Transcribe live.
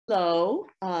Hello,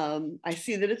 I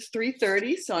see that it's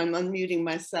 3:30, so I'm unmuting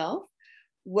myself.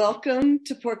 Welcome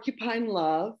to Porcupine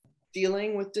Love,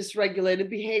 dealing with dysregulated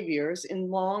behaviors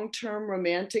in long-term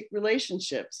romantic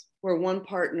relationships where one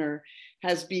partner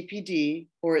has BPD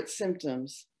or its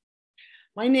symptoms.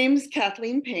 My name is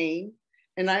Kathleen Payne,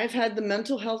 and I have had the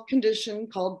mental health condition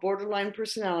called borderline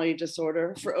personality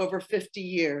disorder for over 50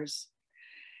 years.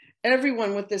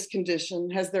 Everyone with this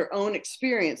condition has their own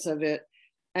experience of it,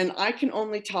 and I can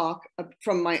only talk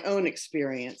from my own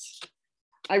experience.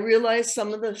 I realize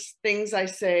some of the things I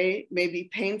say may be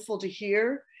painful to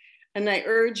hear, and I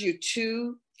urge you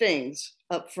two things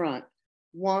up front.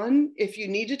 One, if you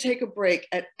need to take a break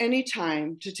at any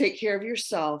time to take care of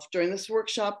yourself during this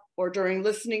workshop or during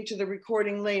listening to the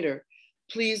recording later,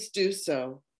 please do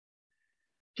so.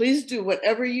 Please do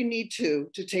whatever you need to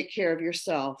take care of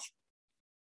yourself.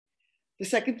 The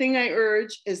second thing I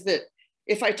urge is that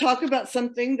if I talk about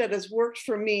something that has worked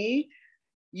for me,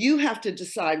 you have to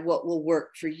decide what will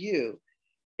work for you.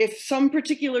 If some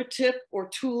particular tip or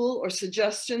tool or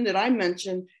suggestion that I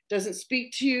mentioned doesn't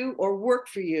speak to you or work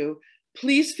for you,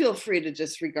 please feel free to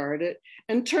disregard it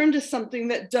and turn to something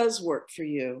that does work for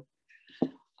you.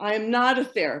 I am not a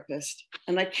therapist,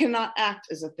 and I cannot act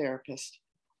as a therapist,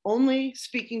 only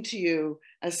speaking to you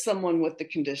as someone with the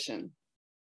condition.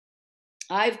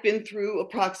 I've been through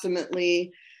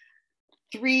approximately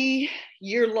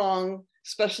 3-year-long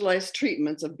specialized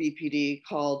treatments of BPD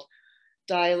called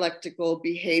dialectical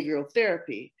behavioral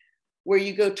therapy, where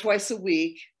you go twice a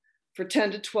week for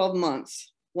 10 to 12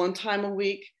 months, one time a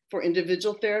week for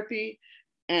individual therapy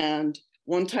and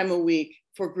one time a week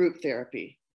for group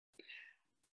therapy.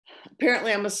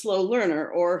 Apparently I'm a slow learner,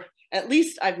 or at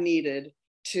least I've needed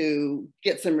to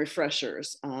get some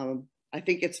refreshers. I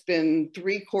think it's been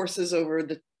 3 courses over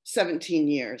the 17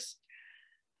 years.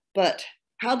 But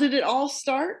how did it all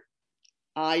start?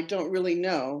 I don't really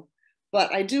know,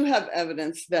 but I do have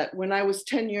evidence that when I was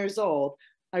 10 years old,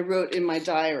 I wrote in my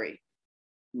diary,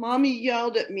 "Mommy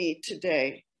yelled at me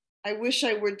today. I wish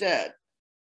I were dead."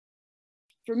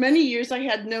 For many years, I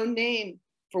had no name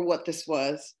for what this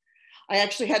was. I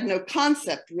actually had no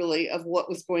concept really of what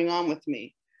was going on with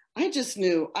me. I just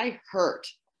knew I hurt.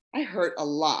 I hurt a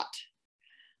lot.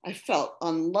 I felt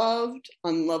unloved,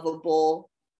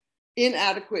 unlovable,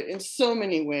 inadequate in so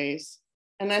many ways.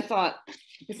 And I thought,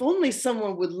 if only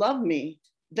someone would love me,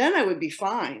 then I would be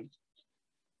fine.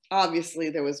 Obviously,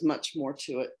 there was much more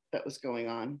to it that was going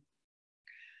on.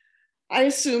 I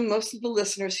assume most of the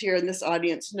listeners here in this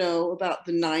audience know about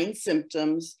the 9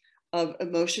 symptoms of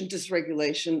emotion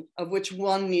dysregulation, of which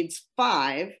one needs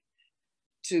 5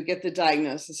 to get the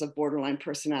diagnosis of borderline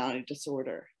personality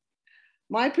disorder.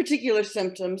 My particular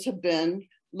symptoms have been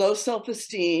low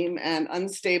self-esteem and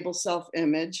unstable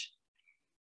self-image.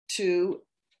 2,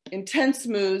 intense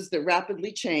moods that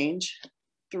rapidly change.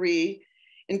 3,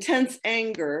 intense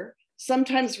anger,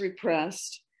 sometimes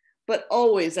repressed, but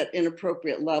always at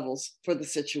inappropriate levels for the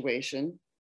situation.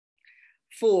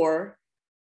 4,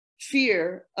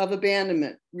 fear of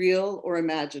abandonment, real or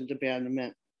imagined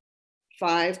abandonment.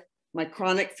 5, my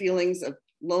chronic feelings of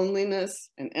loneliness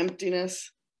and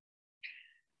emptiness.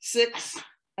 6,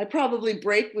 I probably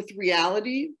break with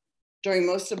reality during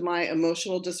most of my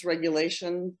emotional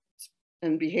dysregulation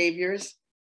and behaviors.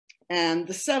 And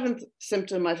the 7th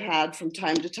symptom I've had from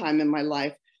time to time in my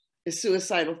life is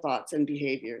suicidal thoughts and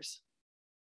behaviors.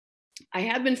 I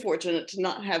have been fortunate to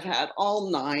not have had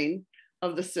all 9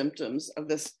 of the symptoms of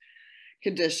this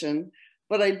condition,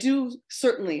 but I do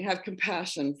certainly have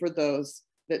compassion for those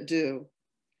that do.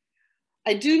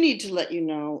 I do need to let you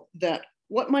know that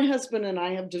what my husband and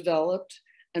I have developed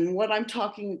and what I'm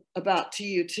talking about to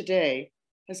you today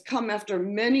has come after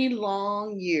many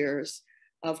long years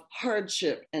of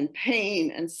hardship and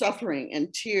pain and suffering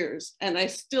and tears. And I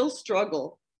still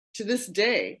struggle to this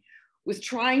day with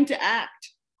trying to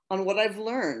act on what I've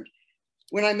learned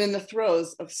when I'm in the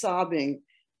throes of sobbing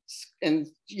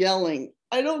and yelling,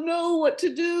 "I don't know what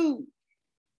to do."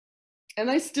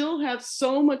 And I still have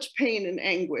so much pain and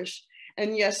anguish,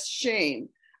 and yes, shame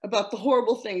about the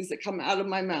horrible things that come out of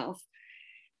my mouth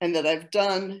and that I've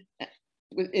done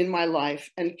in my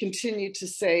life and continue to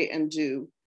say and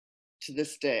do to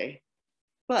this day.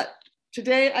 But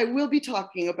today I will be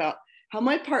talking about how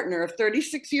my partner of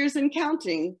 36 years and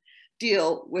counting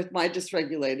deal with my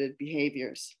dysregulated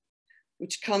behaviors,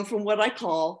 which come from what I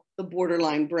call the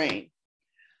borderline brain.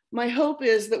 My hope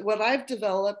is that what I've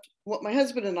developed, what my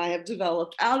husband and I have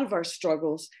developed out of our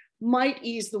struggles might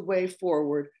ease the way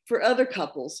forward for other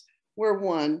couples where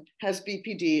one has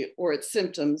BPD or its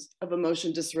symptoms of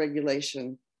emotion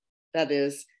dysregulation. That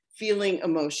is, feeling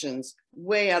emotions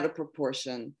way out of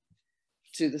proportion,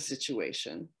 to the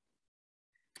situation.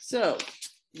 So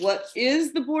what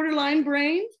is the borderline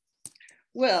brain?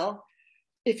 Well,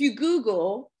 if you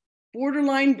Google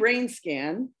borderline brain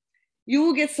scan, you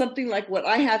will get something like what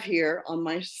I have here on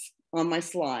my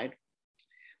slide.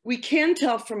 We can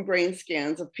tell from brain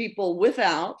scans of people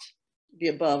without the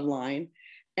above line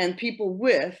and people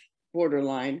with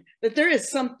borderline that there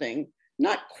is something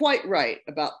not quite right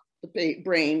about the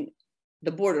brain,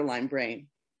 the borderline brain.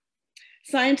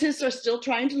 Scientists are still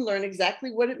trying to learn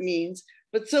exactly what it means,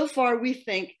 but so far we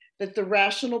think that the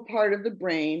rational part of the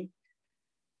brain,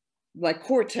 like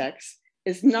cortex,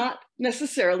 is not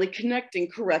necessarily connecting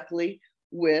correctly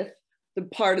with the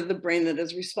part of the brain that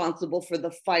is responsible for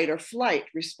the fight or flight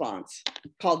response,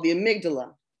 called the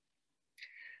amygdala.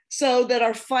 So that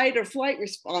our fight or flight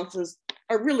responses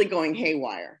are really going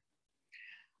haywire.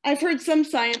 I've heard some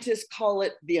scientists call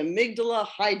it the amygdala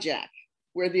hijack,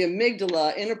 where the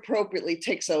amygdala inappropriately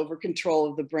takes over control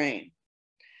of the brain.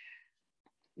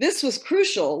 This was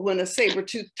crucial when a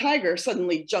saber-toothed tiger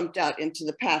suddenly jumped out into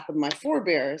the path of my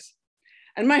forebears.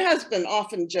 And my husband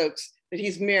often jokes that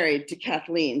he's married to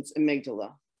Kathleen's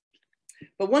amygdala.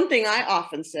 But one thing I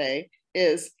often say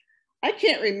is, I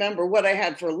can't remember what I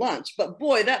had for lunch, but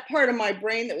boy, that part of my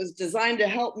brain that was designed to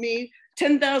help me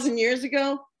 10,000 years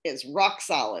ago is rock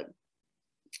solid.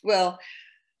 Well,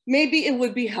 maybe it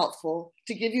would be helpful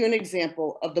to give you an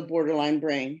example of the borderline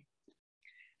brain.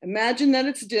 Imagine that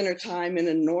it's dinner time in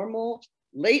a normal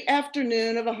late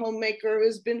afternoon of a homemaker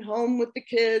who's been home with the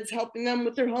kids, helping them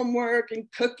with their homework and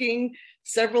cooking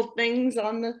several things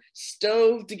on the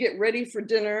stove to get ready for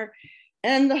dinner.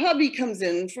 And the hubby comes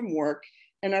in from work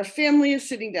and our family is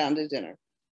sitting down to dinner,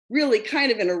 really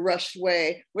kind of in a rushed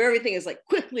way where everything is like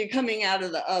quickly coming out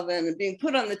of the oven and being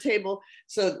put on the table.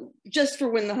 So just for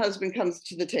when the husband comes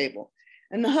to the table.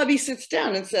 And the hubby sits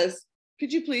down and says,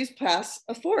 "Could you please pass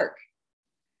a fork?"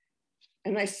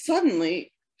 And I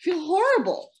suddenly feel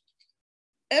horrible.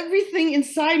 Everything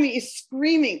inside me is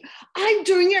screaming, I'm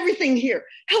doing everything here,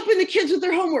 helping the kids with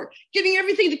their homework, getting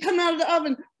everything to come out of the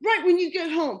oven right when you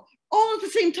get home, all at the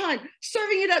same time,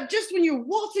 serving it up just when you're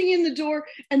waltzing in the door.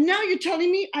 And now you're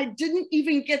telling me I didn't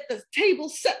even get the table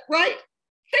set right?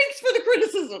 Thanks for the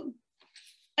criticism.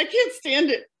 I can't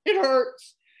stand it. It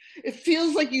hurts. It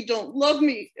feels like you don't love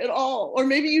me at all, or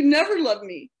maybe you never loved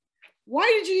me. Why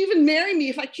did you even marry me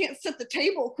if I can't set the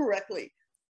table correctly?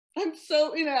 I'm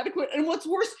so inadequate. And what's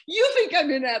worse, you think I'm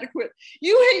inadequate.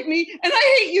 You hate me and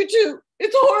I hate you too.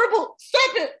 It's horrible.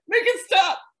 Stop it. Make it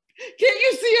stop. Can't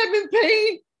you see I'm in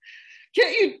pain?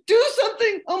 Can't you do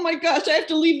something? Oh my gosh, I have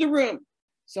to leave the room.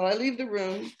 So I leave the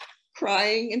room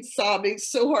crying and sobbing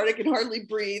so hard I can hardly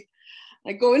breathe.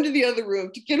 I go into the other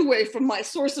room to get away from my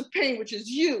source of pain, which is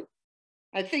you.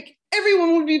 I think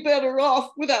everyone would be better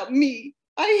off without me.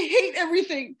 I hate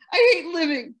everything. I hate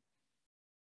living.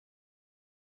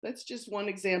 That's just one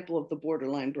example of the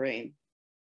borderline brain,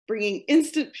 bringing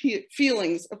instant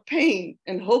feelings of pain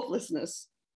and hopelessness.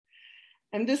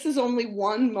 And this is only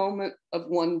one moment of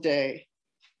one day.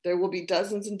 There will be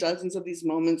dozens and dozens of these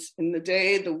moments in the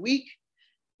day, the week,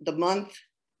 the month.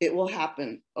 It will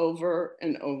happen over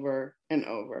and over and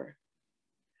over.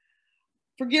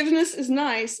 Forgiveness is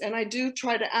nice, and I do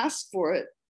try to ask for it,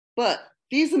 but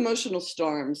these emotional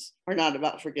storms are not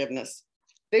about forgiveness.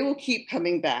 They will keep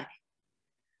coming back.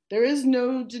 There is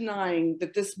no denying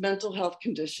that this mental health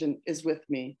condition is with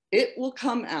me. It will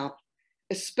come out,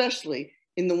 especially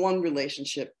in the one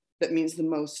relationship that means the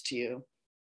most to you.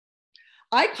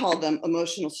 I call them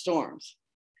emotional storms,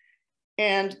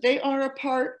 and they are a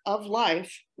part of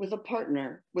life with a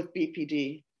partner with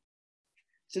BPD.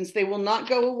 Since they will not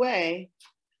go away,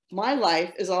 my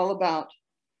life is all about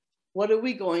what are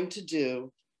we going to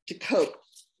do to cope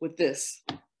with this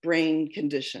brain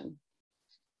condition.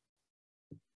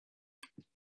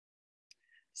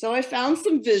 So I found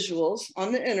some visuals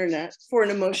on the internet for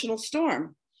an emotional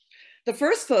storm. The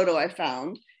first photo I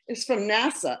found is from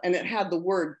NASA, and it had the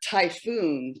word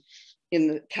typhoon in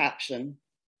the caption.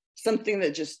 Something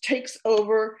that just takes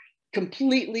over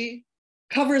completely,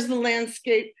 covers the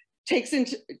landscape,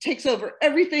 takes over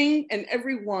everything and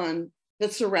everyone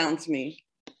that surrounds me.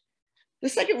 The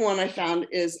second one I found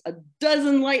is a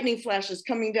dozen lightning flashes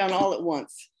coming down all at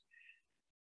once,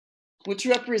 which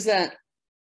represent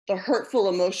the hurtful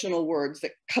emotional words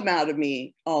that come out of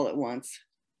me all at once.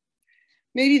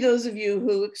 Maybe those of you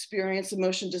who experience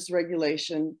emotion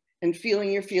dysregulation and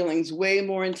feeling your feelings way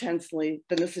more intensely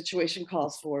than the situation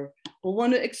calls for will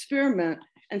want to experiment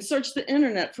and search the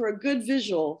internet for a good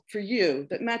visual for you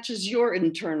that matches your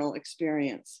internal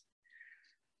experience.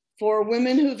 For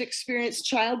women who've experienced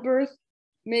childbirth,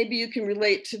 Maybe you can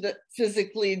relate to the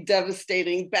physically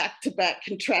devastating back-to-back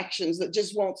contractions that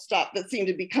just won't stop, that seem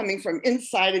to be coming from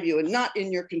inside of you and not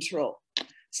in your control.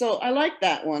 So I like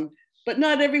that one, but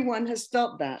not everyone has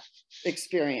felt that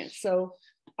experience. So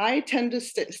I tend to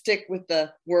stick with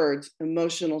the words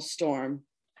emotional storm.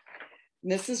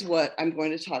 And this is what I'm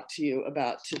going to talk to you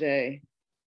about today.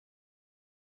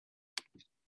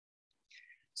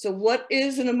 So what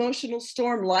is an emotional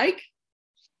storm like?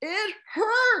 It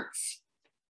hurts.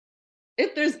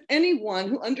 If there's anyone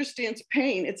who understands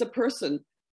pain, it's a person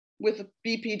with a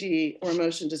BPD or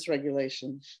emotion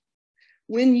dysregulation.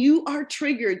 When you are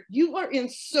triggered, you are in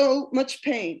so much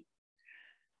pain.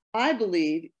 I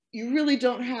believe you really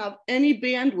don't have any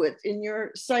bandwidth in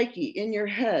your psyche, in your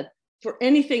head, for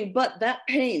anything but that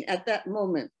pain at that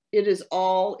moment. It is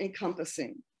all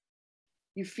encompassing.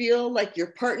 You feel like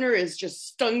your partner has just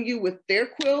stung you with their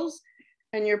quills,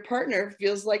 and your partner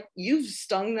feels like you've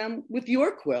stung them with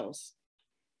your quills.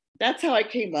 That's how I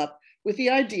came up with the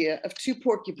idea of two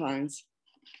porcupines.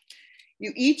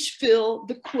 You each fill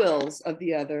the quills of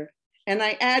the other, and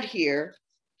I add here,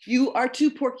 you are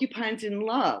two porcupines in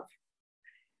love.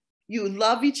 You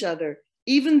love each other,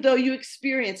 even though you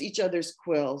experience each other's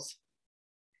quills.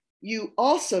 You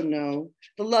also know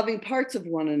the loving parts of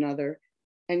one another,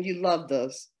 and you love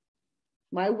those.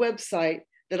 My website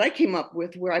that I came up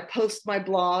with, where I post my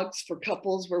blogs for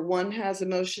couples where one has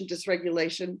emotion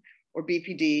dysregulation or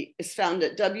BPD, is found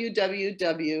at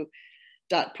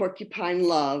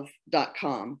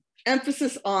www.porcupinelove.com.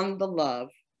 Emphasis on the love,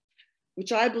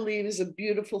 which I believe is a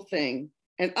beautiful thing.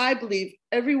 And I believe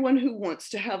everyone who wants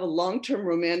to have a long-term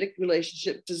romantic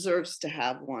relationship deserves to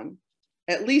have one,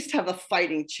 at least have a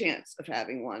fighting chance of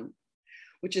having one,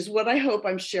 which is what I hope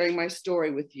I'm sharing my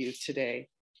story with you today.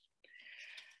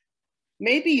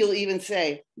 Maybe you'll even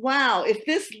say, wow, if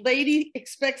this lady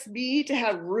expects me to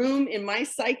have room in my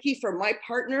psyche for my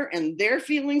partner and their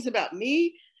feelings about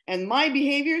me and my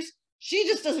behaviors, she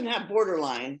just doesn't have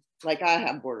borderline like I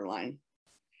have borderline.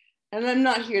 And I'm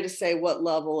not here to say what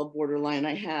level of borderline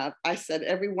I have. I said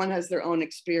everyone has their own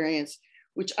experience,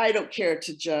 which I don't care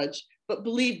to judge. But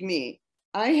believe me,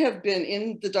 I have been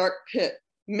in the dark pit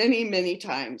many, many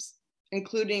times,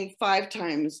 including 5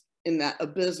 times in that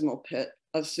abysmal pit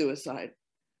of suicide,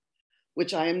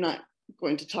 which I am not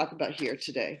going to talk about here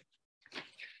today.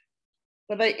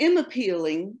 But I am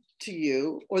appealing to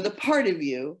you, or the part of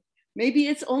you, maybe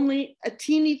it's only a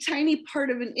teeny tiny part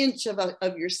of an inch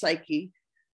of your psyche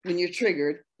when you're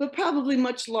triggered, but probably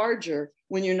much larger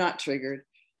when you're not triggered,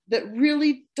 that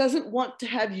really doesn't want to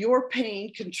have your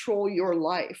pain control your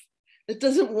life, that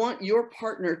doesn't want your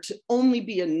partner to only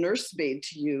be a nursemaid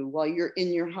to you while you're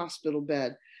in your hospital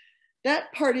bed.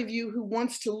 That part of you who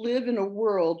wants to live in a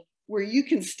world where you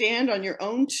can stand on your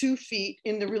own 2 feet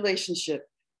in the relationship,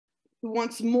 who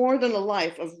wants more than a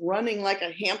life of running like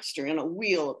a hamster in a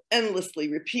wheel,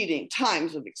 endlessly repeating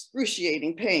times of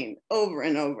excruciating pain over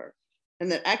and over,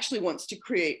 and that actually wants to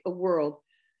create a world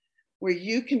where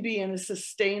you can be in a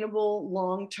sustainable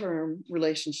long-term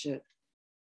relationship.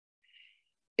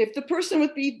 If the person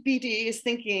with BPD is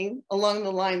thinking along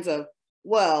the lines of,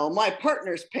 well, my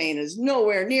partner's pain is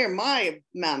nowhere near my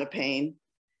amount of pain,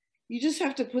 you just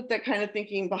have to put that kind of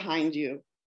thinking behind you.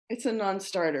 It's a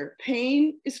non-starter.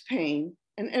 Pain is pain,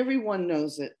 and everyone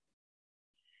knows it.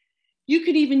 You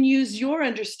could even use your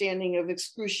understanding of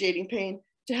excruciating pain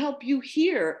to help you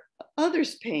hear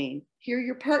others' pain, hear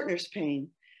your partner's pain.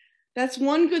 That's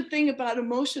one good thing about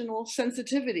emotional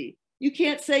sensitivity. You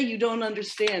can't say you don't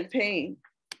understand pain.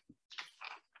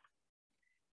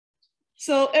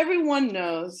 So everyone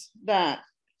knows that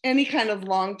any kind of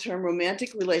long-term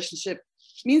romantic relationship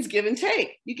means give and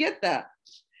take. You get that.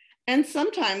 And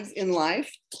sometimes in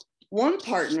life, one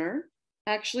partner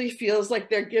actually feels like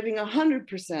they're giving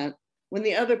 100% when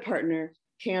the other partner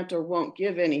can't or won't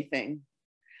give anything.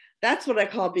 That's what I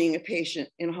call being a patient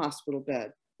in a hospital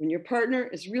bed, when your partner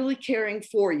is really caring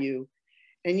for you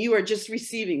and you are just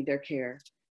receiving their care.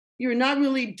 You're not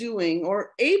really doing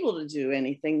or able to do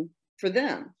anything for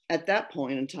them at that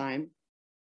point in time.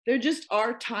 There just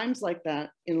are times like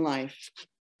that in life.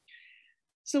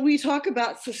 So we talk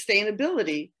about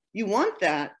sustainability. You want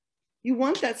that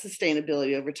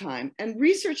sustainability over time. And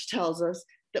research tells us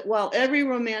that while every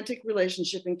romantic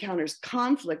relationship encounters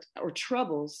conflict or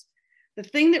troubles, the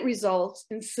thing that results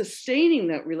in sustaining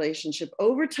that relationship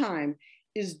over time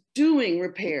is doing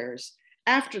repairs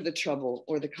after the trouble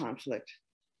or the conflict.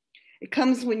 It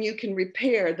comes when you can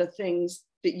repair the things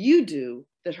that you do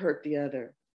that hurt the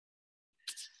other.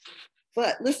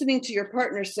 But listening to your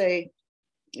partner say,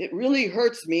 it really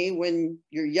hurts me when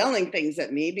you're yelling things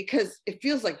at me because it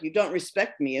feels like you don't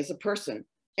respect me as a person.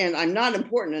 And I'm not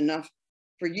important enough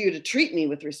for you to treat me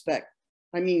with respect.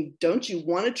 I mean, don't you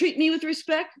want to treat me with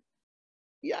respect?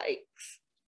 Yikes.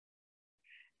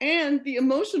 And the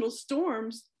emotional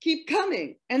storms keep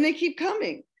coming, and they keep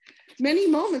coming. Many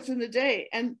moments in the day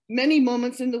and many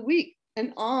moments in the week,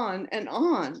 and on and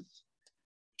on.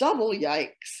 Double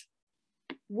yikes.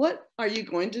 What are you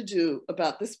going to do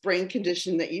about this brain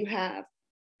condition that you have?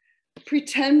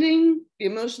 Pretending the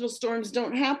emotional storms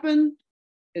don't happen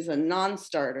is a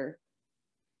non-starter.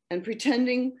 And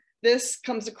pretending this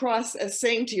comes across as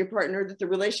saying to your partner that the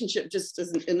relationship just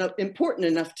isn't important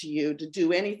enough to you to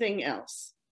do anything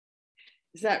else.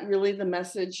 Is that really the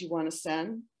message you want to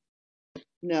send?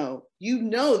 No, you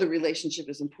know the relationship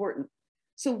is important.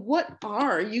 So what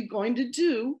are you going to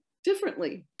do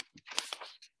differently?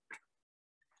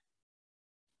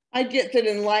 I get that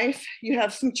in life you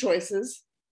have some choices.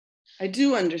 I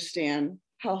do understand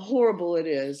how horrible it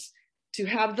is to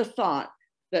have the thought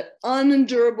that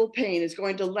unendurable pain is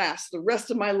going to last the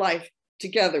rest of my life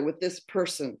together with this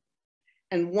person,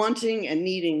 and wanting and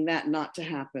needing that not to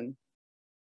happen.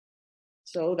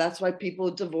 So that's why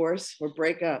people divorce or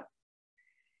break up.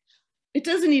 It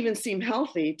doesn't even seem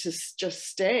healthy to just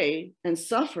stay and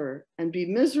suffer and be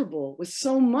miserable with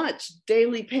so much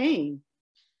daily pain.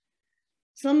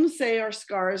 Some say our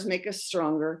scars make us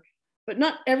stronger, but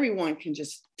not everyone can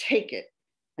just take it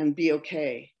and be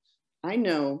okay. I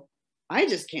know, I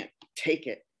just can't take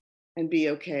it and be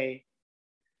okay.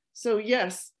 So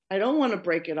yes, I don't want to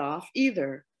break it off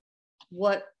either.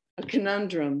 What a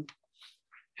conundrum.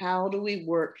 How do we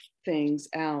work things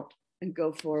out and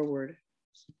go forward?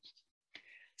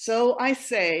 So I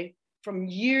say, from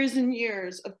years and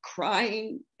years of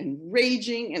crying and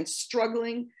raging and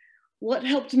struggling, what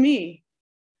helped me?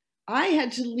 I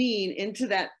had to lean into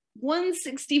that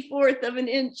 1/64th of an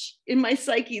inch in my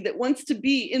psyche that wants to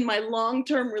be in my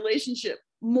long-term relationship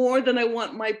more than I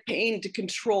want my pain to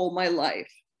control my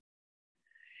life.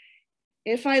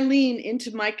 If I lean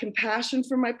into my compassion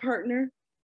for my partner,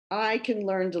 I can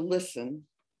learn to listen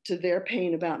to their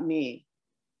pain about me,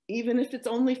 even if it's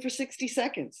only for 60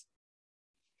 seconds.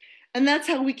 And that's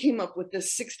how we came up with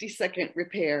this 60-second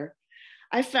repair.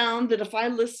 I found that if I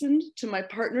listened to my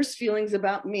partner's feelings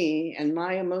about me and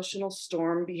my emotional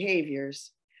storm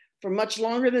behaviors for much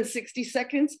longer than 60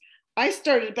 seconds, I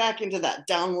started back into that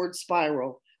downward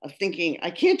spiral of thinking,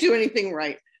 I can't do anything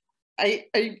right.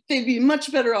 They'd be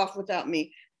much better off without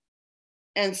me,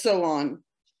 and so on.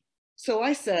 So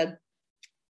I said,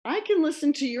 I can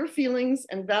listen to your feelings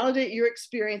and validate your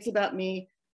experience about me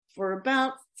for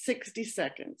about 60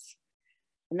 seconds.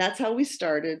 And that's how we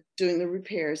started doing the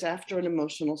repairs after an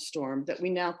emotional storm that we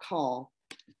now call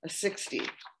a 60.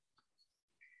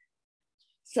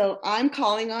 So I'm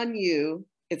calling on you.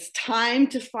 It's time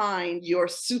to find your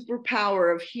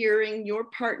superpower of hearing your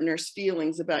partner's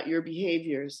feelings about your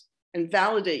behaviors and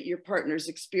validate your partner's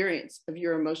experience of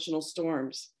your emotional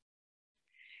storms.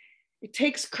 It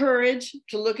takes courage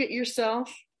to look at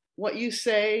yourself, what you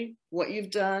say, what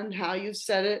you've done, how you've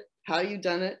said it, how you've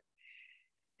done it.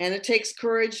 And it takes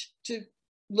courage to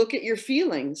look at your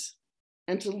feelings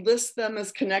and to list them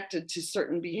as connected to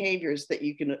certain behaviors that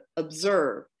you can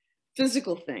observe,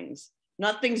 physical things,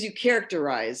 not things you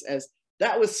characterize as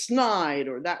that was snide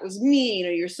or that was mean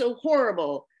or you're so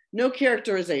horrible. No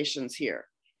characterizations here.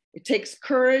 It takes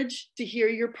courage to hear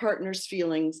your partner's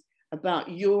feelings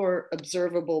about your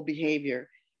observable behavior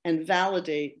and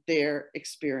validate their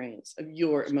experience of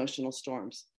your emotional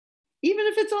storms. Even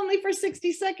if it's only for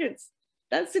 60 seconds,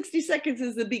 that 60 seconds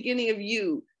is the beginning of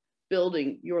you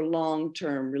building your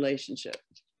long-term relationship.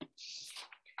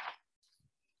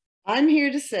 I'm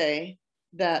here to say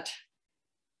that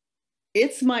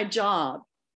it's my job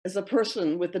as a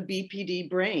person with a BPD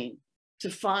brain to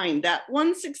find that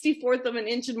 1/64th of an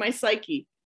inch in my psyche.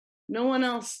 No one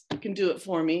else can do it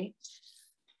for me.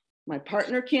 My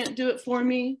partner can't do it for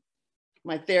me.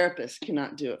 My therapist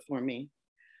cannot do it for me.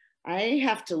 I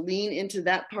have to lean into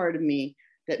that part of me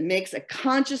that makes a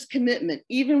conscious commitment,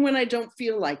 even when I don't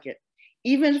feel like it,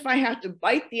 even if I have to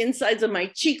bite the insides of my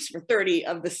cheeks for 30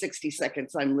 of the 60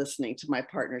 seconds I'm listening to my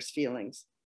partner's feelings.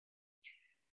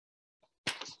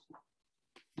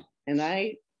 And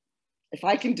if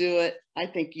I can do it, I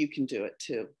think you can do it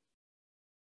too.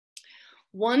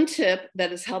 One tip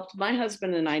that has helped my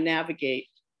husband and I navigate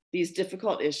these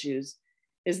difficult issues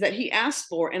is that he asked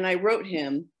for, and I wrote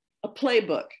him, a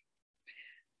playbook.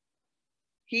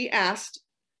 He asked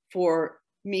for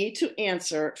me to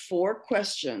answer 4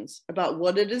 questions about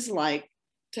what it is like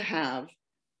to have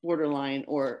borderline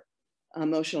or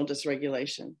emotional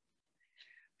dysregulation.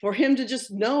 For him to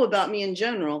just know about me in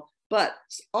general, but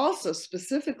also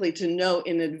specifically to know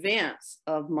in advance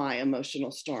of my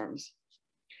emotional storms.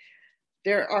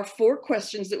 There are 4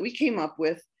 questions that we came up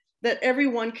with that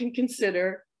everyone can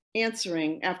consider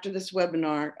answering after this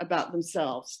webinar about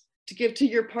themselves to give to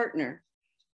your partner.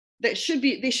 They should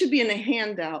be in a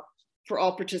handout for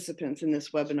all participants in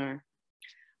this webinar.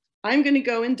 I'm going to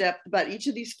go in depth about each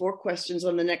of these 4 questions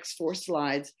on the next 4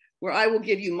 slides, where I will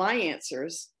give you my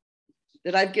answers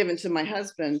that I've given to my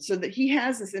husband so that he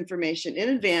has this information in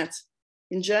advance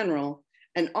in general,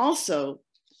 and also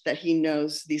that he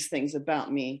knows these things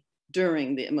about me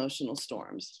during the emotional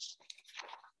storms.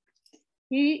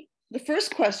 The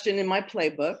first question in my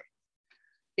playbook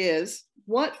is,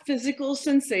 what physical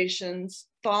sensations,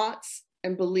 thoughts,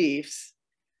 and beliefs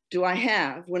do I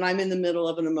have when I'm in the middle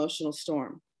of an emotional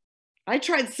storm? I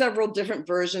tried several different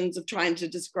versions of trying to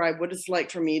describe what it's like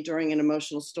for me during an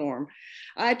emotional storm.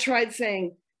 I tried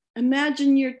saying,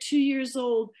 imagine you're 2 years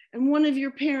old and one of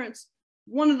your parents,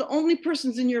 one of the only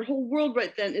persons in your whole world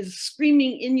right then, is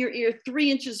screaming in your ear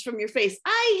 3 inches from your face,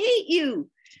 I hate you.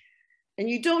 And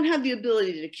you don't have the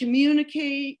ability to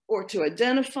communicate or to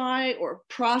identify or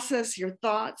process your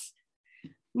thoughts.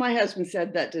 My husband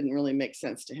said that didn't really make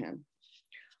sense to him.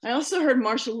 I also heard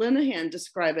Marsha Linehan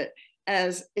describe it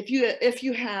as if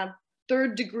you have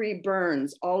 3rd-degree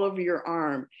burns all over your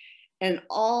arm, and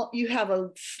you have a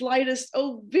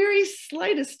very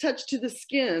slightest touch to the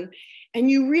skin, and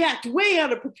you react way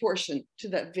out of proportion to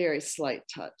that very slight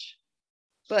touch.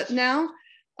 But now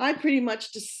I pretty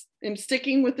much just am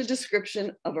sticking with the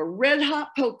description of a red-hot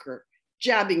poker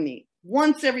jabbing me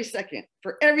once every second,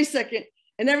 for every second,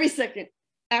 and every second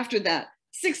after that,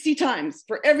 60 times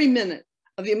for every minute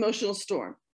of the emotional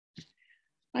storm.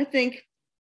 I think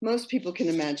most people can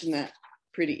imagine that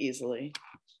pretty easily.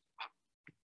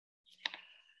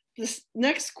 This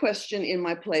next question in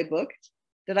my playbook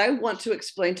that I want to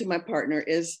explain to my partner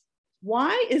is,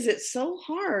 why is it so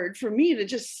hard for me to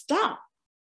just stop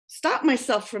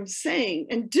myself from saying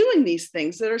and doing these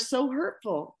things that are so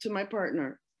hurtful to my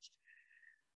partner?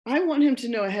 I want him to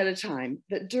know ahead of time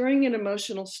that during an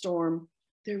emotional storm,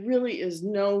 there really is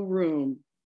no room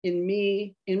in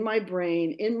me, in my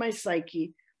brain, in my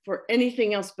psyche, for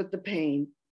anything else but the pain.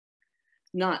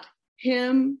 Not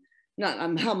him,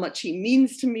 not how much he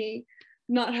means to me,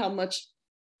 not how much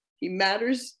he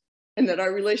matters and that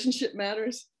our relationship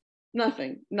matters.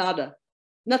 Nothing, nada,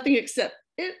 nothing except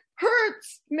it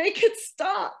hurts, make it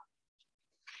stop.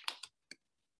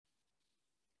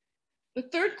 The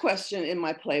third question in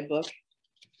my playbook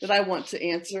that I want to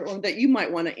answer, or that you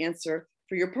might want to answer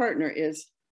for your partner, is,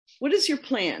 what is your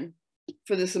plan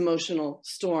for this emotional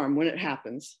storm when it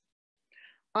happens?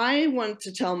 I want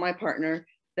to tell my partner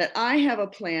that I have a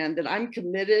plan that I'm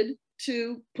committed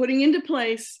to putting into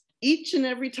place each and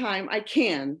every time I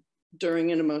can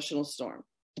during an emotional storm.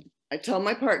 I tell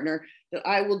my partner that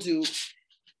I will do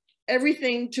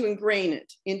everything to ingrain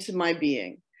it into my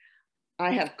being.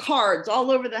 I have cards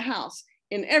all over the house,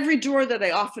 in every drawer that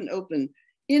I often open,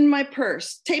 in my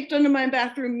purse, taped under my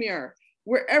bathroom mirror,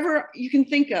 wherever you can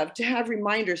think of, to have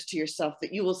reminders to yourself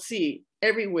that you will see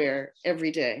everywhere,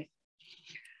 every day.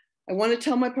 I want to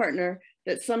tell my partner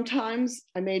that sometimes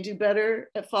I may do better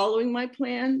at following my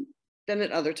plan than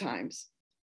at other times.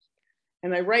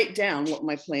 And I write down what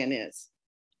my plan is.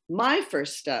 My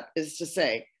first step is to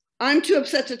say, I'm too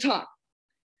upset to talk.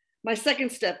 My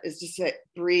second step is to say,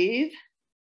 breathe.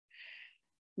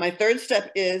 My third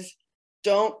step is,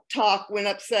 don't talk when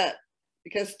upset,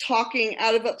 because talking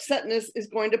out of upsetness is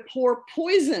going to pour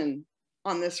poison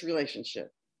on this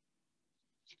relationship.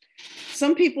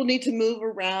 Some people need to move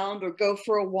around or go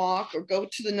for a walk or go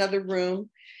to another room.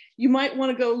 You might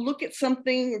want to go look at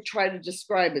something or try to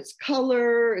describe its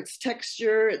color, its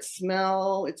texture, its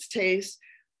smell, its taste,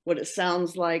 what it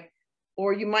sounds like.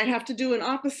 Or you might have to do an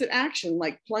opposite action,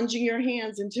 like plunging your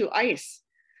hands into ice.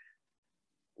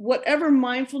 Whatever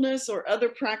mindfulness or other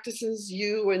practices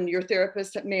you and your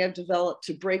therapist may have developed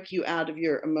to break you out of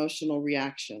your emotional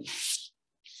reaction.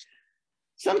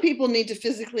 Some people need to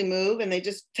physically move and they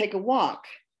just take a walk.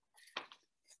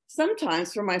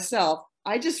 Sometimes for myself,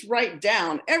 I just write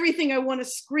down everything I want to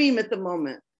scream at the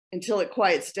moment until it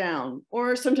quiets down.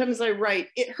 Or sometimes I write,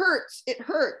 it hurts, it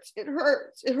hurts, it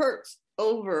hurts, it hurts,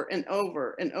 over and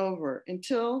over and over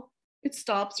until it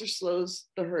stops or slows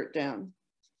the hurt down.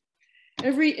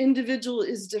 Every individual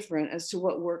is different as to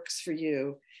what works for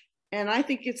you. And I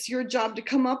think it's your job to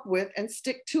come up with and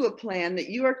stick to a plan that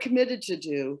you are committed to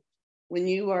do when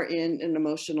you are in an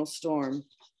emotional storm.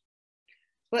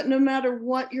 But no matter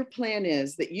what your plan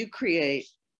is that you create,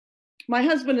 my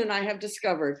husband and I have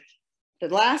discovered the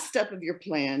last step of your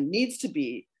plan needs to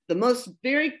be the most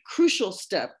very crucial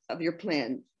step of your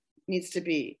plan needs to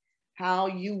be how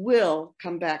you will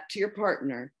come back to your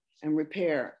partner and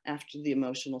repair after the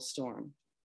emotional storm.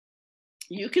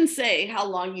 You can say how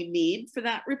long you need for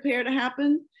that repair to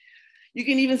happen. You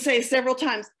can even say several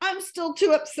times, I'm still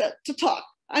too upset to talk.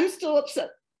 I'm still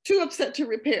upset, too upset to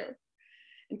repair,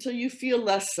 until you feel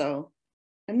less so.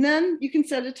 And then you can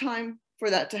set a time for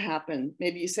that to happen.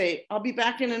 Maybe you say, I'll be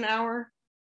back in an hour.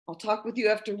 I'll talk with you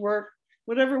after work,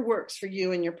 whatever works for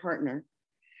you and your partner.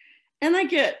 And I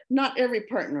get not every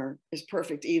partner is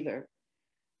perfect either.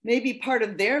 Maybe part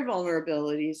of their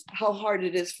vulnerabilities, how hard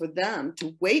it is for them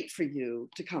to wait for you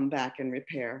to come back and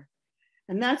repair.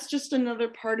 And that's just another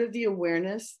part of the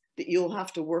awareness that you'll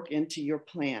have to work into your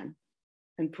plan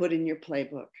and put in your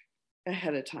playbook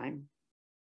ahead of time.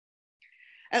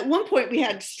 At one point, we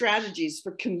had strategies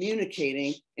for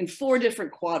communicating in 4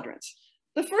 different quadrants.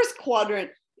 The first quadrant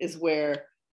is where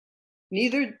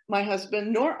neither my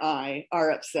husband nor I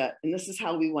are upset, and this is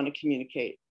how we want to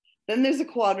communicate. Then there's a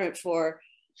quadrant for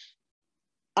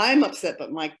I'm upset,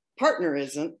 but my partner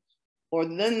isn't. Or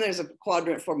then there's a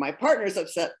quadrant for my partner's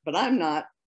upset, but I'm not.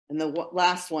 And the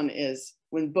last one is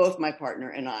when both my partner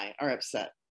and I are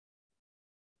upset.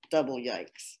 Double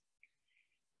yikes.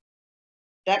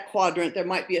 That quadrant, there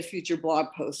might be a future blog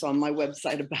post on my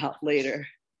website about later.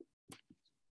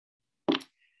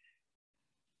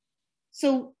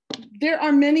 So there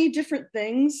are many different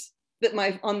things that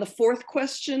on the 4th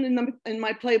question in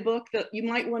my playbook that you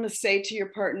might want to say to your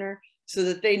partner so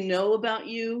that they know about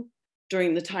you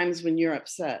during the times when you're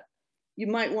upset. You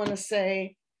might want to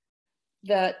say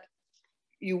that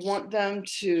you want them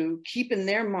to keep in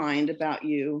their mind about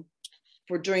you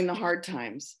for during the hard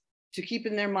times, to keep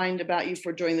in their mind about you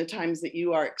for during the times that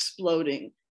you are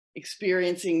exploding,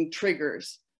 experiencing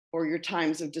triggers, or your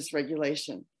times of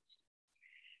dysregulation.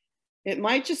 It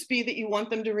might just be that you want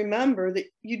them to remember that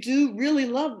you do really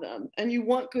love them and you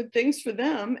want good things for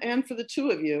them and for the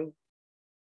 2 of you.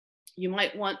 You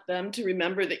might want them to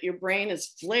remember that your brain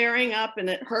is flaring up and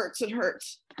it hurts and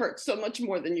hurts so much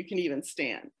more than you can even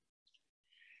stand.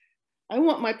 I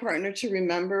want my partner to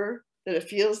remember that it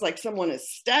feels like someone is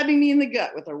stabbing me in the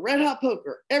gut with a red hot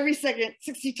poker every second,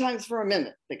 60 times for a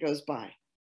minute that goes by.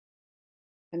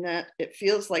 And that it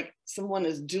feels like someone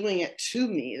is doing it to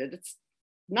me, that it's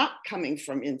not coming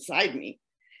from inside me.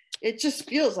 It just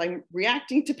feels like I'm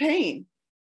reacting to pain.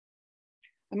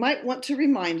 I might want to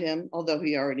remind him, although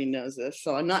he already knows this,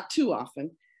 so not too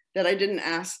often, that I didn't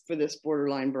ask for this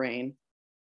borderline brain,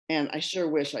 and I sure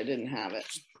wish I didn't have it.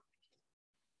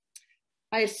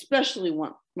 I especially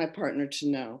want my partner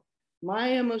to know my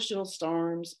emotional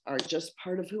storms are just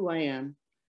part of who I am.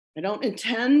 I don't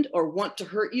intend or want to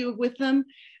hurt you with them,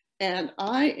 and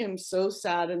I am so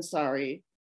sad and sorry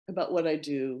about what I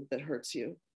do that hurts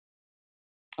you.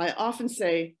 I often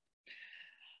say,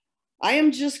 I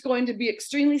am just going to be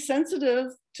extremely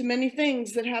sensitive to many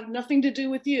things that have nothing to do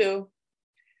with you.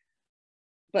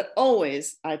 But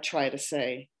always I try to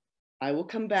say, I will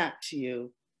come back to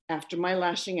you after my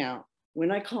lashing out,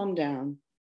 when I calm down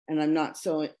and I'm not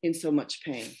in so much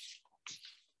pain.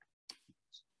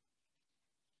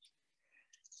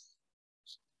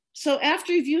 So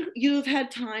after you've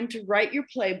had time to write your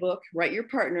playbook, write your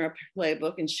partner a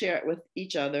playbook and share it with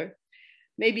each other,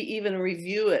 maybe even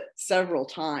review it several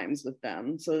times with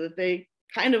them so that they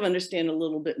kind of understand a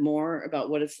little bit more about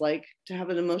what it's like to have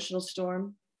an emotional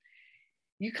storm.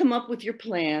 You come up with your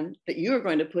plan that you're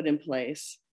going to put in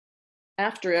place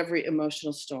after every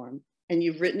emotional storm, and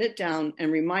you've written it down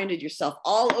and reminded yourself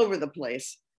all over the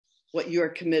place what you're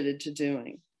committed to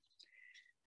doing.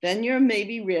 Then you're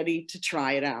maybe ready to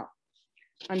try it out.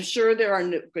 I'm sure there are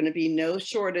going to be no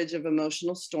shortage of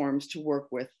emotional storms to work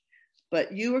with,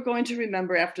 but you are going to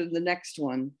remember after the next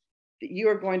one that you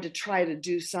are going to try to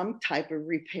do some type of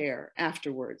repair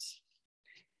afterwards.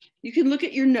 You can look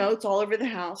at your notes all over the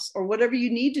house or whatever you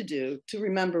need to do to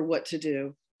remember what to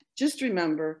do. Just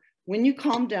remember, when you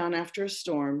calm down after a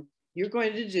storm, you're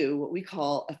going to do what we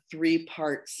call a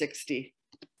 3-part 60.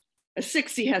 A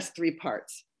 60 has 3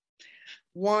 parts.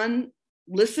 1,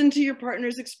 listen to your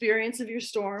partner's experience of your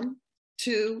storm.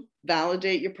 2,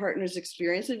 validate your partner's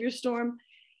experience of your storm.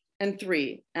 And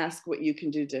 3, ask what you can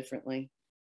do differently.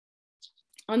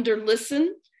 Under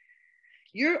listen,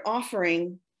 you're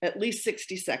offering at least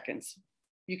 60 seconds.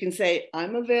 You can say,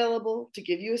 I'm available to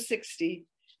give you a 60.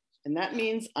 And that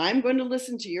means I'm going to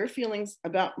listen to your feelings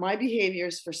about my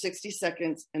behaviors for 60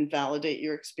 seconds and validate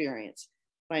your experience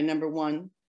by, number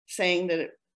 1, saying that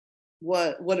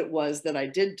what it was that I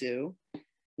did do.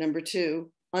 Number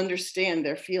 2, understand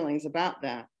their feelings about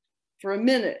that for a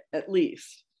minute at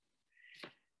least.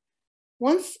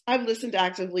 Once I've listened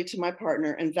actively to my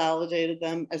partner and validated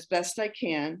them as best I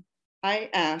can,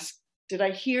 I ask, did I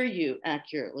hear you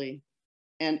accurately?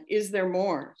 And is there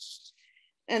more?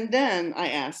 And then I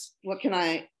ask, what can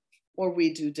I or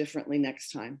we do differently next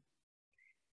time?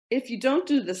 If you don't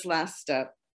do this last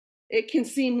step, it can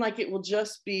seem like it will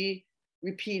just be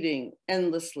repeating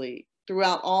endlessly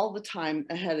throughout all the time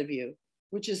ahead of you,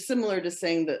 which is similar to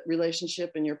saying that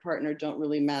relationship and your partner don't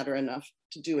really matter enough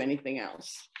to do anything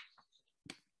else.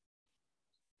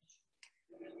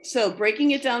 So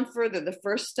breaking it down further, the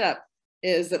first step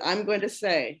is that I'm going to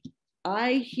say,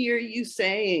 I hear you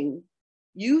saying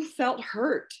you felt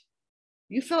hurt,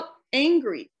 you felt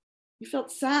angry, you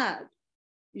felt sad,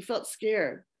 you felt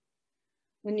scared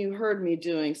when you heard me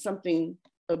doing something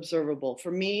observable.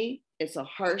 For me, it's a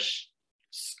harsh,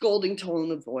 scolding tone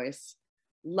of voice,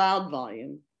 loud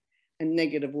volume, and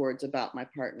negative words about my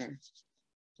partner.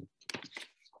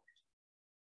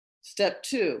 Step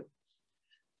 2,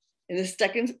 in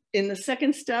the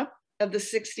second step of the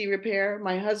 60 repair,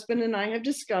 my husband and I have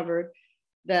discovered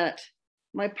that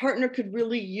my partner could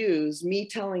really use me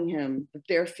telling him that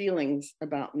their feelings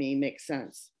about me make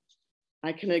sense.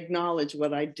 I can acknowledge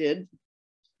what I did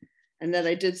and that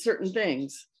I did certain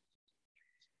things.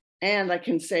 And I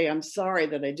can say, I'm sorry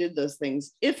that I did those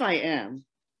things if I am.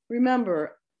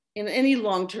 Remember, in any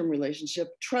long-term relationship,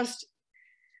 trust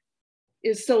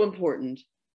is so important.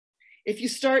 If you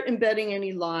start embedding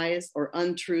any lies or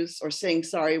untruths or saying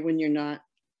sorry when you're not,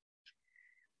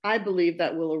 I believe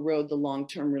that will erode the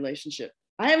long-term relationship.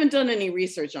 I haven't done any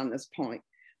research on this point,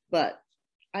 but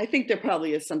I think there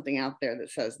probably is something out there that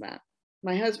says that.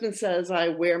 My husband says I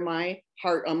wear my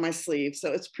heart on my sleeve,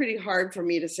 so it's pretty hard for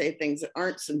me to say things that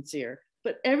aren't sincere,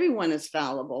 but everyone is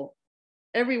fallible.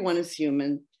 Everyone is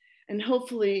human, and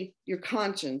hopefully your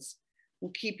conscience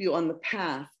will keep you on the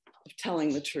path of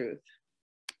telling the truth.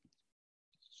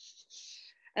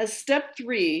 As step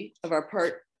 3 of our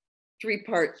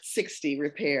three-part 60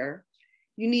 repair,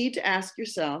 you need to ask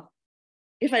yourself,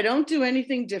 if I don't do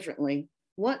anything differently,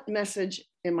 what message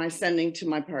am I sending to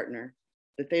my partner?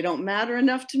 That they don't matter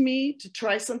enough to me to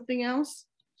try something else?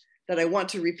 That I want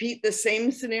to repeat the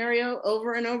same scenario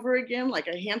over and over again, like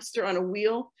a hamster on a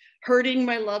wheel, hurting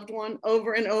my loved one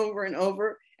over and over and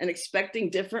over and expecting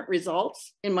different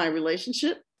results in my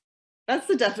relationship? That's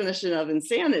the definition of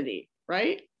insanity,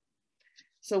 right?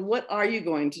 So what are you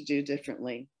going to do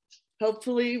differently?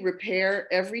 Hopefully repair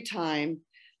every time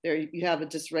you have a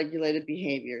dysregulated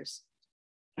behaviors.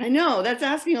 I know that's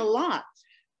asking a lot.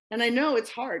 And I know it's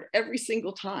hard every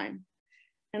single time.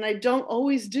 And I don't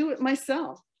always do it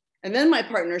myself. And then my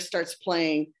partner starts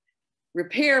playing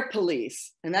repair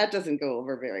police, and that doesn't go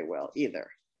over very well either.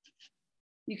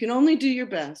 You can only do your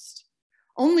best.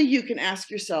 Only you can ask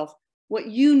yourself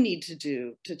what you need to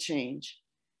do to change.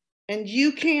 And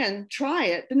you can try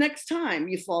it the next time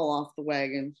you fall off the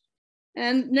wagon.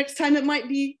 And next time it might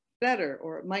be better,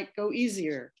 or it might go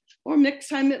easier, or next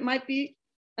time it might be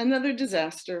another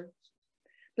disaster.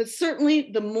 But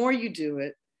certainly the more you do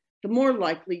it, the more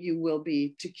likely you will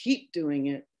be to keep doing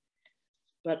it.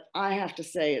 But I have to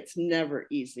say, it's never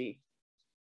easy.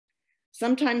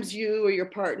 Sometimes you or your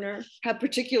partner have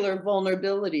particular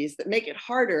vulnerabilities that make it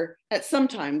harder at some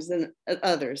times than at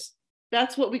others.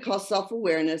 That's what we call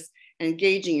self-awareness and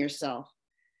gauging yourself.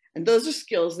 And those are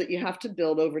skills that you have to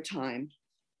build over time.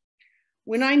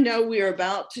 When I know we are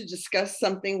about to discuss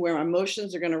something where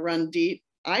emotions are going to run deep,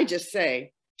 I just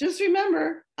say, just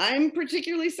remember, I'm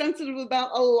particularly sensitive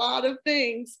about a lot of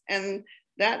things, and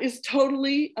that is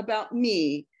totally about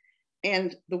me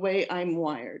and the way I'm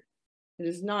wired. It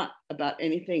is not about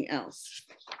anything else,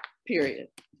 period.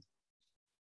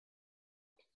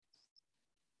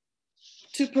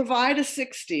 To provide a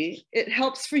 60, it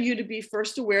helps for you to be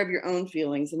first aware of your own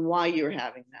feelings and why you're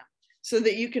having them, so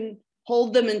that you can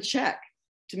hold them in check,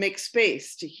 to make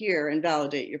space to hear and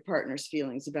validate your partner's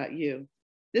feelings about you.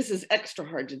 This is extra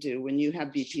hard to do when you have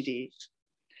BPD.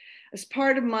 As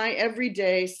part of my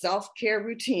everyday self-care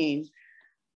routine,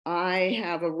 I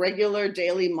have a regular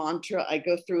daily mantra I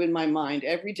go through in my mind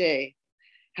every day.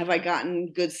 Have I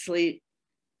gotten good sleep?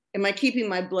 Am I keeping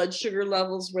my blood sugar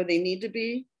levels where they need to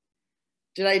be?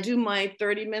 Did I do my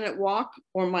 30-minute walk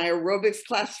or my aerobics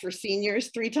class for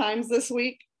seniors 3 times this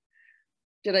week?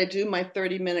 Did I do my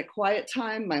 30-minute quiet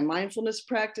time, my mindfulness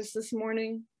practice this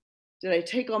morning? Did I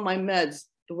take all my meds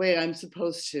the way I'm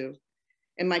supposed to?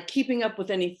 Am I keeping up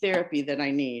with any therapy that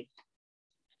I need?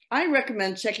 I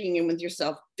recommend checking in with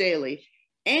yourself daily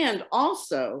and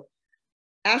also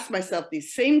ask myself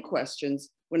these same questions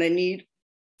when I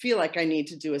feel like I need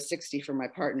to do a 60 for my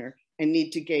partner and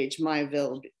need to gauge my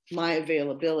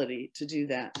availability to do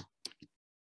that.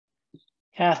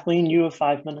 Kathleen, you have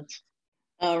 5 minutes.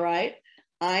 All right.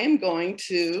 I am going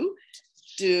to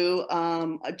do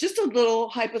just a little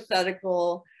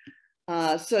hypothetical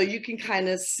so you can kind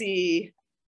of see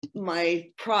my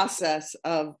process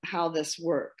of how this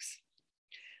works.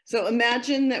 So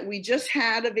imagine that we just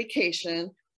had a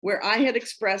vacation where I had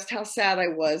expressed how sad I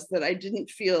was that I didn't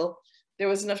feel there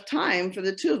was enough time for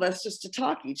the two of us just to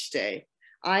talk each day.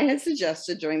 I had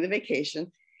suggested during the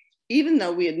vacation, even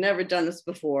though we had never done this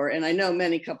before, and I know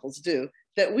many couples do,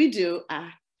 that we do a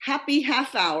happy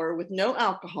half hour with no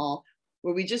alcohol,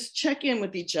 where we just check in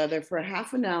with each other for a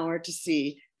half an hour to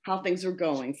see how things were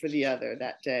going for the other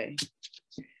that day.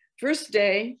 First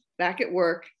day back at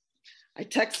work, I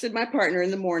texted my partner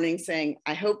in the morning saying,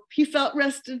 I hope he felt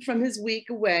rested from his week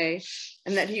away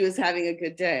and that he was having a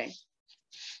good day.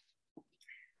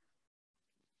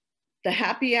 The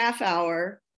happy half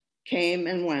hour came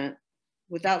and went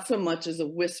without so much as a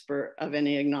whisper of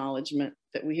any acknowledgement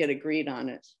that we had agreed on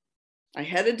it. I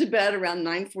headed to bed around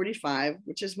 9:45,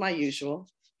 which is my usual.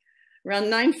 Around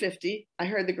 9:50, I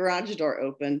heard the garage door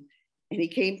open and he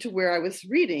came to where I was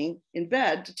reading in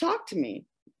bed to talk to me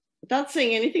without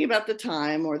saying anything about the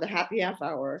time or the happy half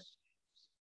hour.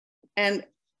 And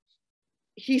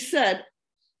he said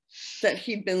that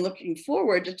he'd been looking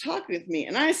forward to talking with me.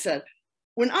 And I said,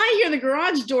 when I hear the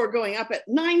garage door going up at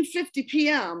 9:50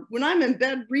 p.m., when I'm in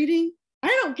bed reading, I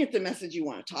don't get the message you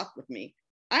want to talk with me.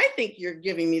 I think you're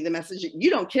giving me the message that you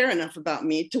don't care enough about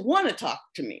me to want to talk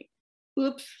to me.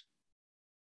 Oops.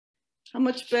 How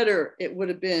much better it would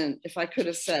have been if I could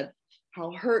have said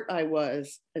how hurt I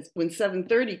was when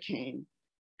 7:30 came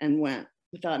and went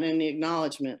without any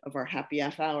acknowledgement of our happy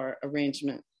half hour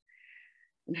arrangement.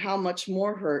 And how much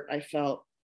more hurt I felt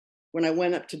when I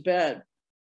went up to bed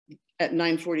at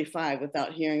 9:45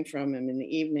 without hearing from him in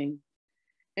the evening.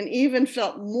 And even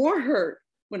felt more hurt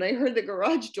when I heard the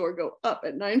garage door go up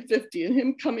at 9:50 and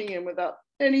him coming in without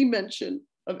any mention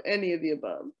of any of the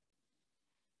above.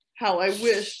 How I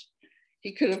wish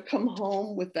he could have come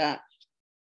home with that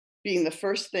being the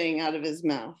first thing out of his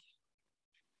mouth.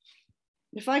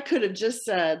 If I could have just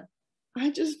said,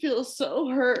 I just feel so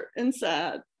hurt and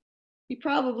sad, he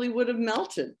probably would have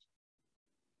melted.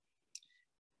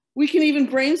 We can even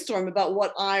brainstorm about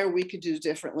what I or we could do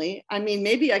differently. I mean,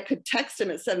 maybe I could text him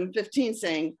at 7:15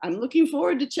 saying, I'm looking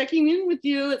forward to checking in with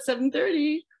you at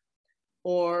 7:30.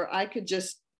 Or I could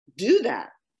just do that,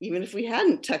 even if we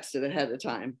hadn't texted ahead of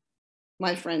time.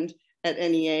 My friend at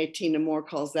NEA, Tina Moore,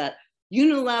 calls that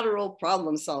unilateral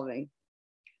problem solving.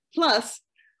 Plus,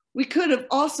 we could have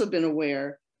also been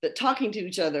aware that talking to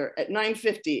each other at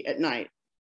 9:50 at night,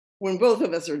 when both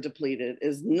of us are depleted,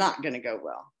 is not going to go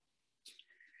well.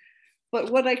 But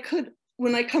what I could,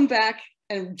 when I come back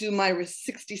and do my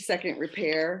 60-second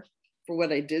repair for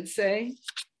what I did say,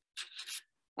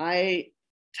 I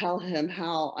tell him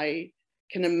how I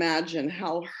can imagine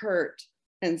how hurt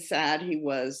and sad he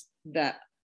was that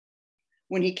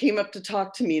when he came up to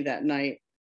talk to me that night,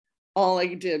 all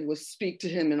I did was speak to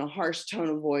him in a harsh tone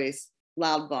of voice,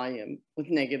 loud volume, with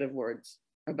negative words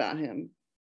about him,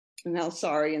 and how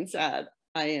sorry and sad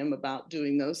I am about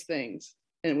doing those things.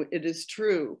 And it is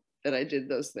true that I did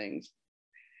those things,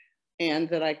 and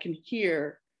that I can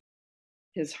hear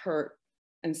his hurt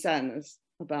and sadness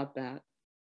about that.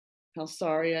 How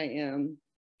sorry I am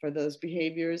for those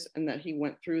behaviors and that he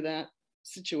went through that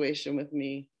situation with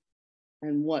me,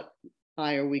 and what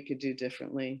I or we could do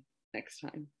differently next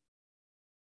time.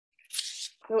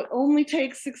 So it only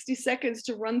takes 60 seconds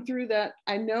to run through that.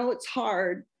 I know it's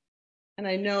hard, and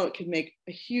I know it can make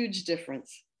a huge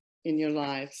difference in your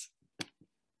lives.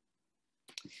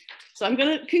 So I'm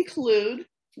going to conclude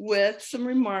with some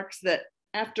remarks that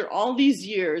after all these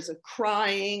years of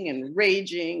crying and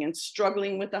raging and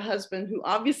struggling with a husband who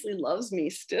obviously loves me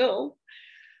still,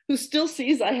 who still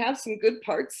sees I have some good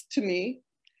parts to me,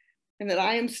 and that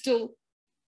I am still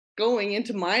going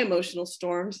into my emotional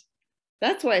storms,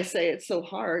 that's why I say it's so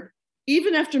hard.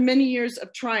 Even after many years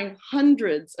of trying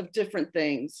hundreds of different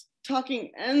things,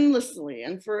 talking endlessly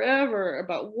and forever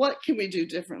about what can we do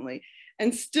differently,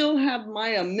 and still have my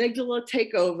amygdala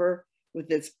take over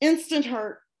with its instant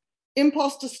hurt,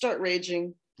 impulse to start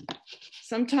raging.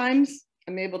 Sometimes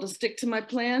I'm able to stick to my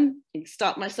plan and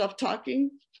stop myself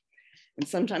talking, and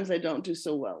sometimes I don't do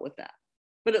so well with that.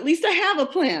 But at least I have a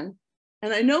plan,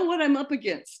 and I know what I'm up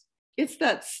against. It's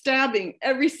that stabbing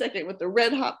every second with the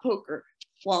red hot poker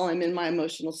while I'm in my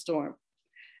emotional storm.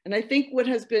 And I think what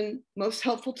has been most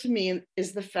helpful to me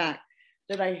is the fact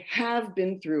that I have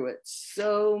been through it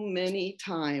so many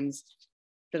times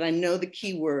that I know the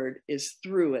key word is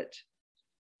through it.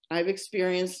 I've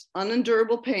experienced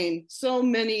unendurable pain so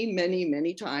many, many,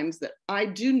 many times that I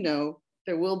do know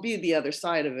there will be the other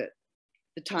side of it,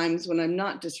 the times when I'm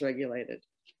not dysregulated.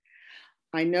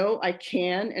 I know I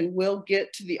can and will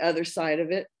get to the other side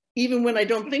of it, even when I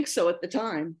don't think so at the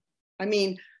time. I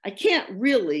mean, I can't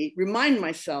really remind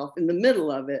myself in the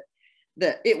middle of it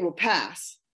that it will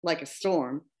pass like a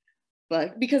storm,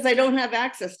 but because I don't have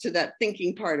access to that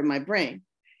thinking part of my brain.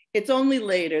 It's only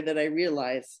later that I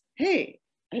realize, hey,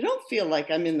 I don't feel like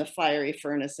I'm in the fiery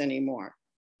furnace anymore.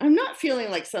 I'm not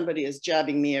feeling like somebody is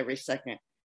jabbing me every second.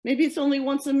 Maybe it's only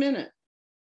once a minute,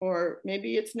 or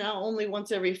maybe it's now only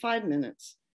once every 5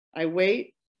 minutes. I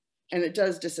wait and it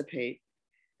does dissipate.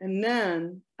 And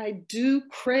then I do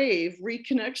crave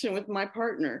reconnection with my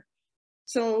partner.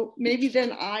 So maybe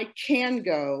then I can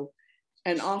go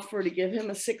and offer to give him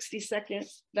a 60-second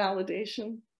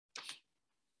validation,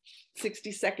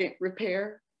 60-second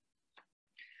repair.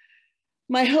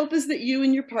 My hope is that you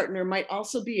and your partner might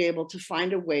also be able to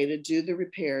find a way to do the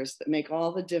repairs that make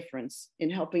all the difference in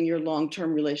helping your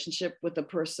long-term relationship with a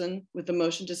person with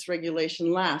emotion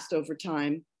dysregulation last over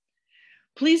time.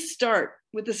 Please start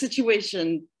with a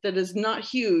situation that is not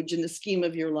huge in the scheme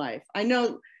of your life. I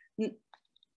know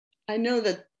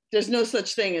that there's no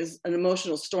such thing as an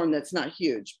emotional storm that's not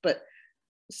huge, but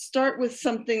start with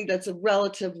something that's a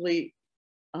relatively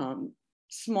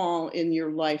small in your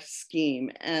life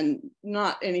scheme and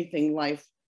not anything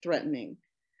life-threatening.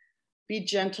 Be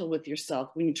gentle with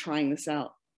yourself when you're trying this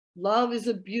out. Love is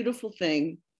a beautiful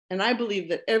thing, and I believe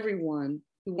that everyone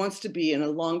who wants to be in a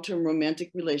long-term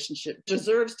romantic relationship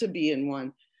deserves to be in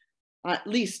one, at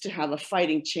least to have a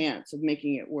fighting chance of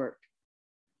making it work.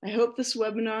 I hope this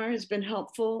webinar has been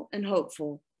helpful and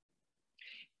hopeful.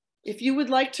 If you would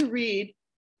like to read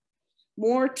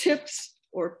more tips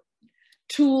or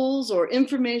tools or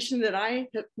information that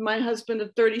my husband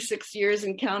of 36 years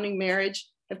and counting marriage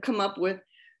have come up with,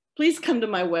 please come to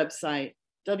my website,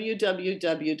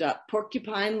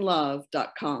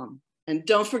 www.porcupinelove.com. And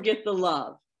don't forget the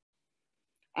love.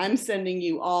 I'm sending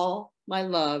you all my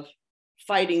love,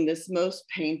 fighting this most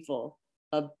painful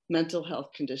of mental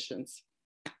health conditions.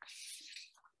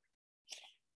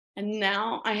 And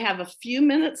now I have a few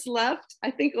minutes left. I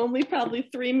think only probably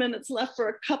 3 minutes left for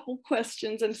a couple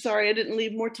questions. I'm sorry I didn't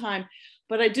leave more time,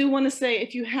 but I do want to say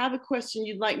if you have a question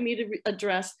you'd like me to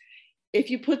address, if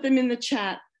you put them in the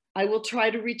chat, I will try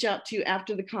to reach out to you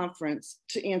after the conference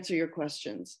to answer your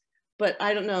questions. But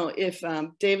I don't know if,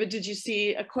 David, did you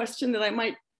see a question that I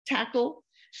might tackle?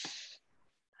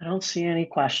 I don't see any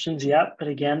questions yet, but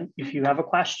again, if you have a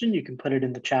question, you can put it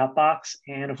in the chat box.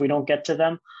 And if we don't get to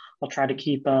them, I'll try to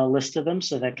keep a list of them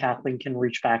so that Kathleen can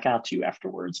reach back out to you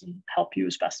afterwards and help you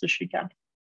as best as she can.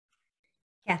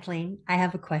 Kathleen, I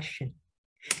have a question.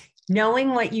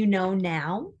 Knowing what you know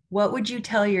now, what would you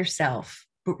tell yourself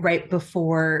right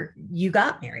before you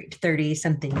got married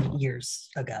 30-something years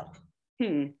ago?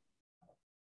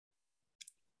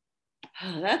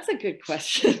 Oh, that's a good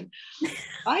question.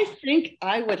 I think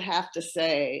I would have to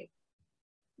say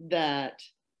that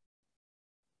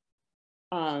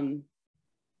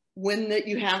when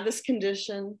you have this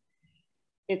condition,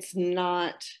 it's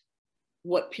not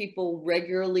what people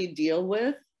regularly deal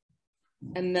with,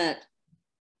 and that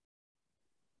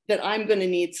I'm going to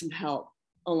need some help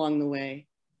along the way.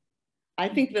 I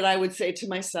think that I would say to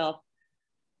myself,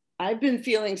 I've been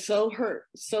feeling so hurt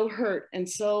and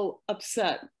so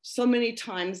upset so many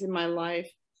times in my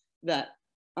life that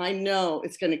I know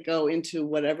it's going to go into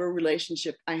whatever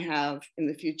relationship I have in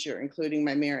the future, including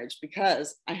my marriage,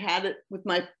 because I had it with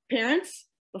my parents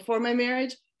before my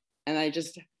marriage, and I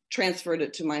just transferred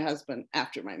it to my husband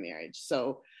after my marriage.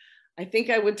 So I think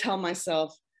I would tell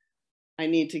myself, I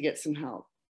need to get some help.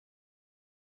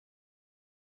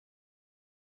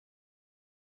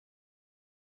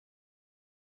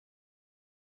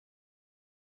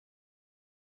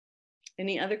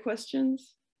 Any other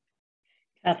questions?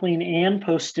 Kathleen, Ann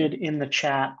posted in the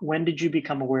chat, when did you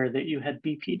become aware that you had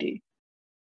BPD?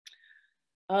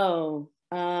 Oh,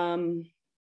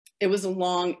 it was a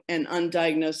long and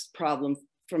undiagnosed problem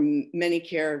from many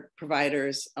care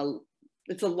providers.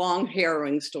 It's a long,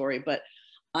 harrowing story, but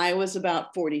I was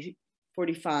about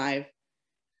 45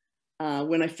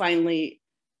 when I finally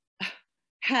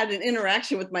had an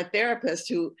interaction with my therapist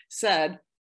who said,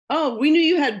 oh, we knew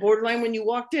you had borderline when you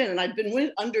walked in, and I'd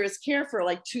been under his care for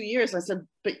like 2 years. I said,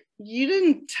 but you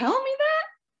didn't tell me that?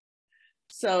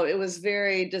 So it was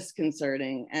very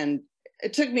disconcerting, and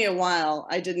it took me a while.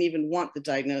 I didn't even want the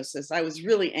diagnosis. I was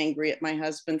really angry at my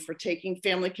husband for taking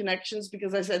Family Connections,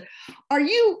 because I said, are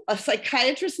you a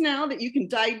psychiatrist now that you can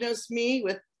diagnose me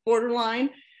with borderline?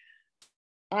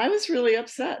 I was really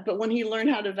upset, but when he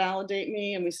learned how to validate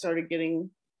me and I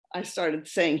started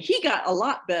saying, he got a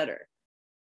lot better.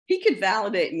 he could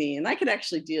validate me, and I could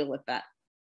actually deal with that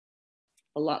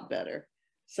a lot better.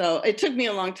 So it took me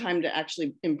a long time to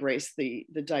actually embrace the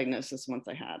diagnosis once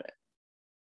I had it.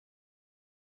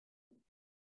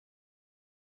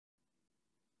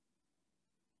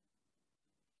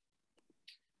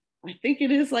 I think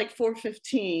it is like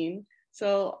 4:15.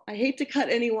 So I hate to cut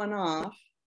anyone off,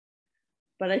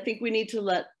 but I think we need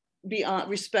to be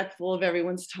respectful of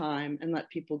everyone's time and let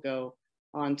people go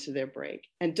on to their break.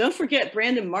 And don't forget,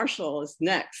 Brandon Marshall is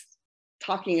next,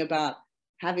 talking about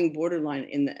having borderline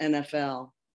in the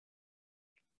NFL.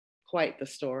 Quite the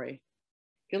story.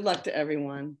 Good luck to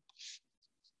everyone.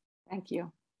 Thank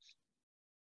you.